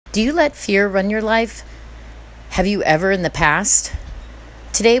Do you let fear run your life? Have you ever in the past?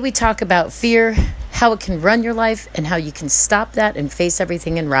 Today we talk about fear, how it can run your life, and how you can stop that and face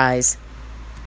everything and rise.